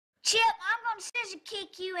Chip, I'm gonna scissor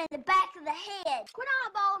kick you in the back of the head. Quit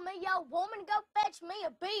eyeballing me, yo woman. Go fetch me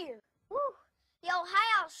a beer. Whew. Your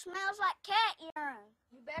house smells like cat urine.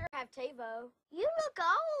 You better have TiVo. You look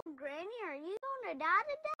old, Granny. Are you gonna die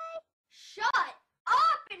today? Shut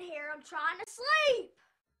up in here. I'm trying to sleep.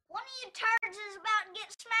 One of you turds is about to get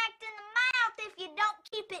smacked in the mouth if you don't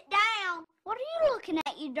keep it down. What are you looking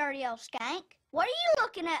at, you dirty old skank? What are you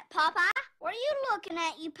looking at, Popeye? What are you looking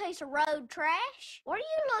at, you piece of road trash? What are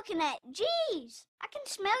you looking at? Jeez, I can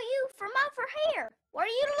smell you from over here. What are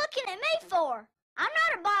you looking at me for? I'm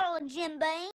not a bottle of Jim Beam.